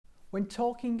When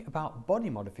talking about body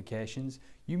modifications,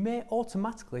 you may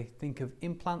automatically think of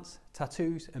implants,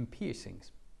 tattoos and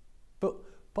piercings. But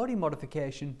body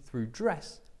modification through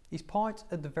dress is part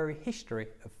of the very history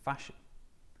of fashion.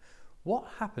 What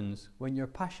happens when your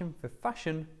passion for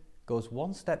fashion goes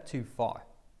one step too far?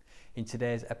 In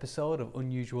today's episode of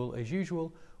Unusual as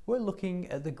Usual, we're looking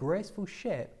at the graceful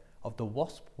shape of the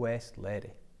wasp waist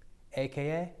lady,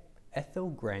 aka Ethel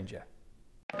Granger.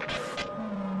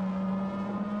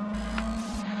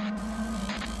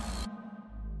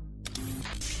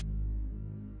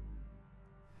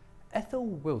 Ethel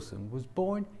Wilson was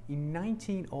born in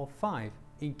 1905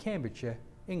 in Cambridgeshire,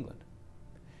 England.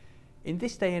 In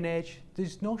this day and age,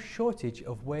 there's no shortage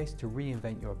of ways to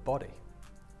reinvent your body.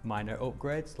 Minor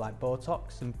upgrades like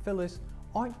Botox and fillers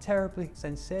aren't terribly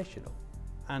sensational,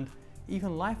 and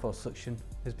even liposuction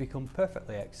has become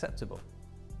perfectly acceptable.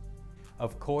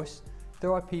 Of course,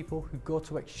 there are people who go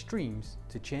to extremes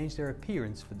to change their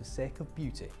appearance for the sake of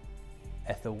beauty.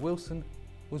 Ethel Wilson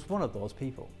was one of those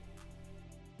people.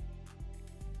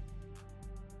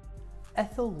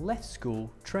 Ethel left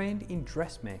school trained in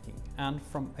dressmaking, and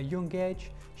from a young age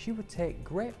she would take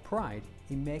great pride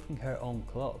in making her own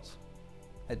clothes.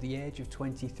 At the age of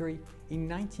 23, in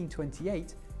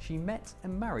 1928, she met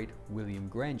and married William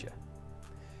Granger.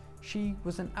 She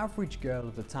was an average girl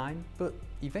of the time, but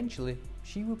eventually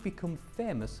she would become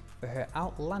famous for her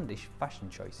outlandish fashion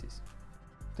choices.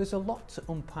 There's a lot to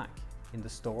unpack in the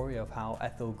story of how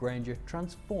Ethel Granger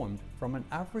transformed from an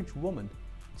average woman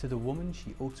to the woman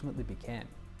she ultimately became.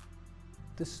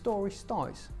 The story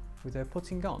starts with her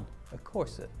putting on a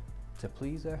corset to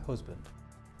please her husband.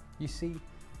 You see,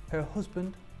 her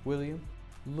husband, William,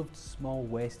 loved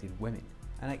small-waisted women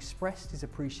and expressed his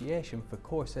appreciation for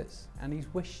corsets and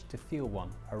his wish to feel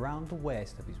one around the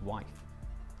waist of his wife.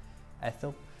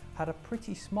 Ethel had a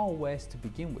pretty small waist to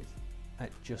begin with,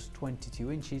 at just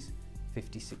 22 inches,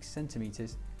 56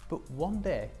 centimeters, but one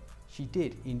day she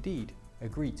did indeed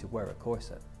agree to wear a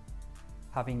corset.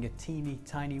 Having a teeny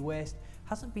tiny waist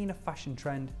hasn't been a fashion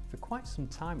trend for quite some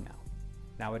time now.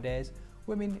 Nowadays,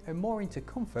 women are more into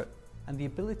comfort and the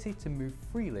ability to move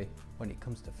freely when it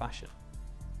comes to fashion.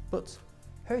 But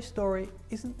her story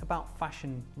isn't about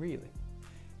fashion really.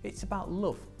 It's about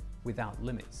love without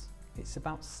limits. It's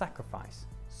about sacrifice,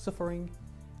 suffering,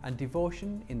 and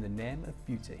devotion in the name of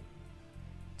beauty.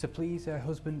 To please her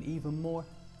husband even more,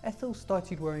 Ethel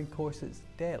started wearing corsets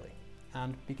daily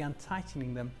and began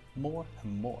tightening them more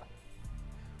and more.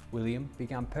 William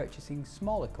began purchasing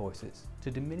smaller corsets to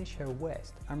diminish her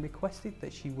waist and requested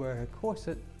that she wear her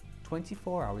corset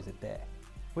 24 hours a day,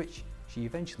 which she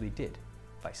eventually did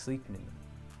by sleeping in them.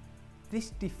 This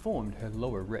deformed her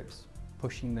lower ribs,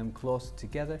 pushing them closer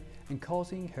together and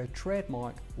causing her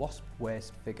trademark wasp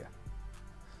waist figure.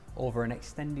 Over an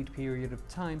extended period of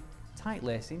time, tight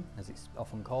lacing, as it's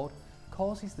often called,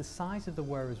 causes the size of the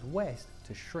wearer's waist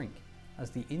to shrink as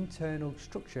the internal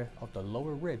structure of the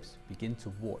lower ribs begin to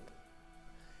warp.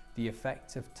 The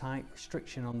effect of tight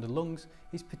restriction on the lungs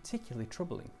is particularly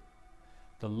troubling.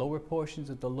 The lower portions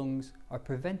of the lungs are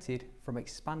prevented from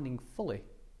expanding fully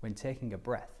when taking a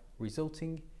breath,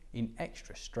 resulting in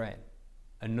extra strain.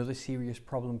 Another serious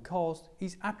problem caused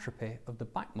is atrophy of the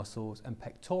back muscles and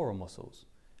pectoral muscles,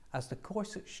 as the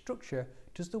corset structure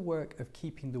does the work of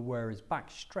keeping the wearer's back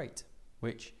straight,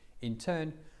 which in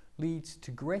turn leads to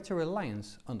greater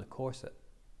reliance on the corset.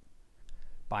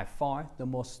 By far the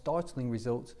most startling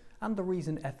result, and the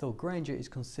reason Ethel Granger is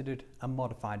considered a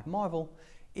modified marvel,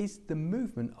 is the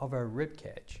movement of her rib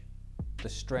cage. The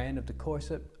strain of the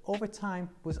corset over time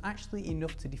was actually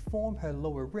enough to deform her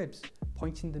lower ribs,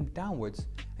 pointing them downwards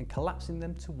and collapsing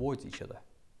them towards each other.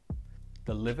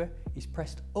 The liver is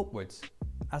pressed upwards.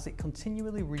 As it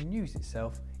continually renews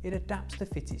itself, it adapts to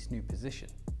fit its new position,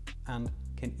 and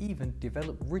can even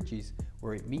develop ridges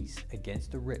where it meets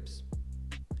against the ribs.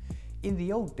 In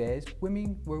the old days,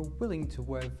 women were willing to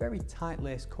wear very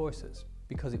tight-laced corsets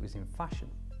because it was in fashion,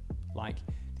 like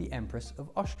the Empress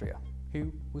of Austria,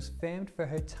 who was famed for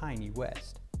her tiny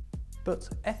waist. But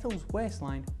Ethel's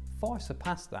waistline far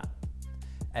surpassed that.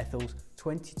 Ethel's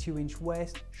 22-inch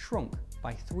waist shrunk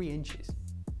by 3 inches,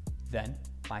 then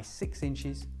by 6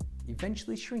 inches,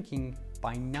 eventually shrinking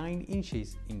by 9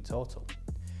 inches in total,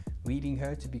 leading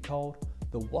her to be called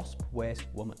the wasp waist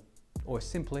woman, or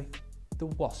simply the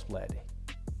wasp lady.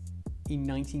 In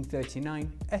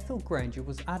 1939, Ethel Granger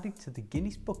was added to the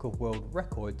Guinness Book of World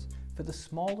Records for the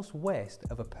smallest waist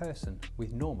of a person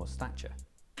with normal stature.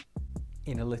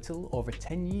 In a little over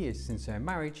 10 years since her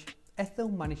marriage, Ethel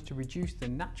managed to reduce the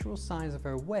natural size of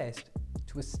her waist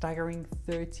to a staggering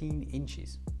 13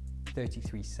 inches,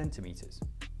 33 centimeters.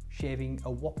 shaving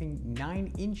a whopping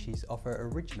 9 inches off her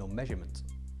original measurement.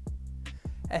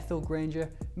 Ethel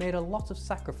Granger made a lot of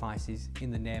sacrifices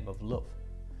in the name of love.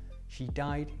 She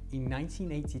died in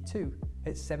 1982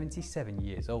 at 77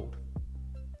 years old.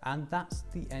 And that's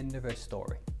the end of her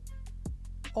story.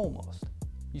 Almost.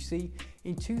 You see,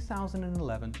 in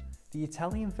 2011, the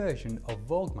Italian version of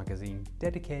Vogue magazine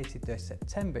dedicated their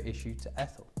September issue to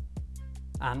Ethel.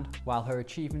 And while her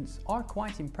achievements are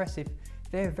quite impressive,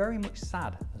 they are very much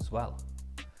sad as well.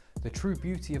 The true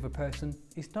beauty of a person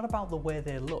is not about the way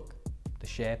they look, the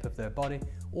shape of their body,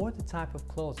 or the type of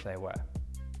clothes they wear.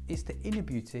 It's the inner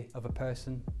beauty of a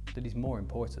person that is more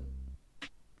important.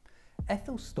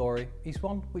 Ethel's story is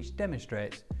one which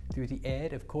demonstrates, through the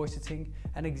aid of corseting,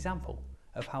 an example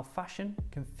of how fashion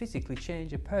can physically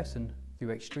change a person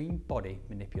through extreme body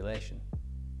manipulation.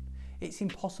 It's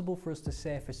impossible for us to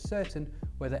say for certain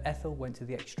whether Ethel went to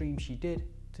the extreme she did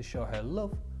to show her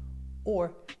love,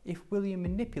 or if William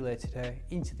manipulated her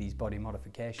into these body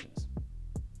modifications.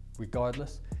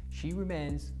 Regardless, she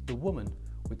remains the woman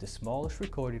with the smallest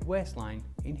recorded waistline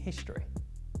in history.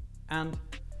 And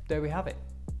there we have it,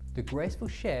 the graceful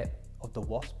shape of the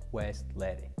wasp waist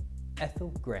lady, Ethel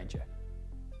Granger.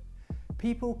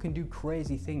 People can do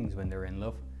crazy things when they're in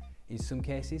love. In some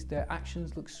cases, their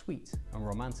actions look sweet and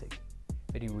romantic,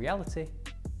 but in reality,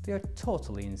 they are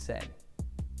totally insane.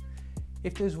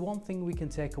 If there's one thing we can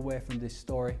take away from this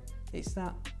story, it's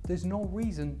that there's no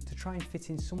reason to try and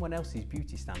fit in someone else's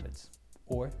beauty standards,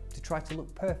 or to try to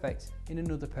look perfect in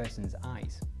another person's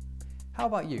eyes. How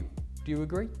about you? Do you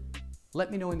agree?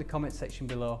 Let me know in the comment section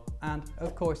below, and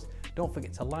of course, don't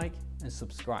forget to like and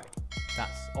subscribe.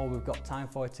 That's all we've got time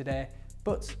for today,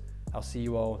 but I'll see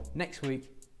you all next week,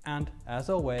 and as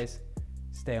always,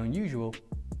 stay unusual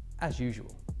as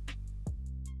usual.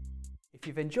 If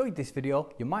you've enjoyed this video,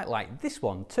 you might like this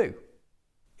one too.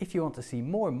 If you want to see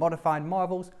more modified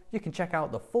marvels, you can check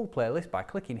out the full playlist by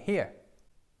clicking here.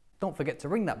 Don't forget to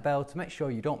ring that bell to make sure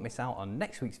you don't miss out on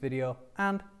next week's video,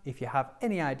 and if you have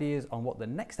any ideas on what the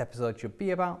next episode should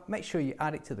be about, make sure you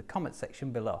add it to the comment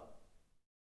section below.